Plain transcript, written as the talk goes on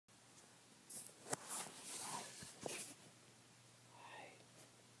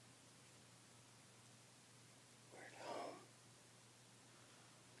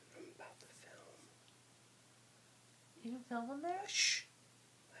film in there? Shh.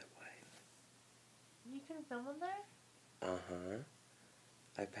 My wife. You can film in there?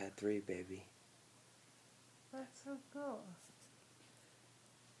 Uh-huh. iPad 3, baby. That's so cool.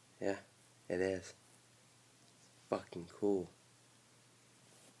 Yeah, it is. It's fucking cool.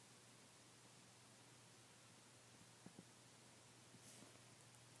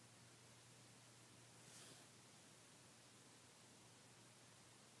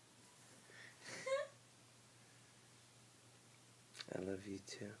 I love you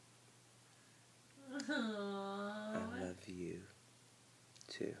too. Aww. I love you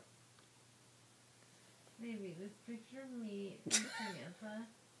too. Maybe this picture of me and Samantha.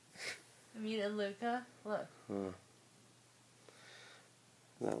 And Luca. Look. Huh.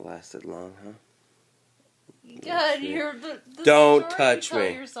 That lasted long, huh? God, the Don't story touch you tell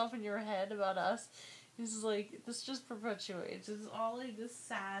me. yourself in your head about us is like, this just perpetuates. It's all like this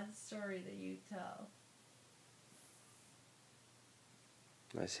sad story that you tell.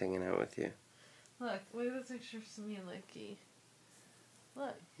 Nice hanging out with you. Look at this picture of me and Licky.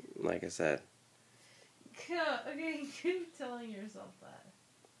 Look. Like I said. Okay, keep telling yourself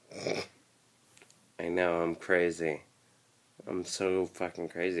that. I know, I'm crazy. I'm so fucking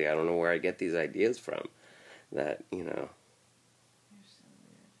crazy. I don't know where I get these ideas from. That, you know. You're so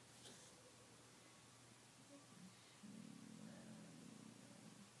weird.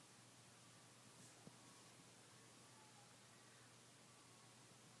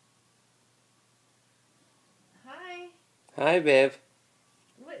 Hi. Hi, babe.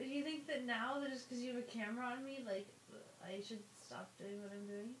 What, do you think that now, that just because you have a camera on me, like, I should stop doing what I'm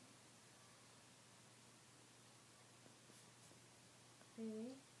doing?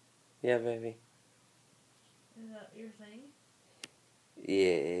 Baby? Yeah, baby. Is that your thing?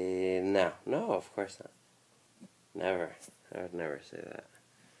 Yeah, no, of course not. Never. I would never say that.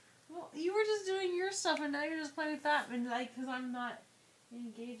 Well, you were just doing your stuff, and now you're just playing with that, and, like, because I'm not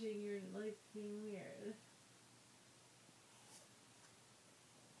engaging, you're, like, being weird.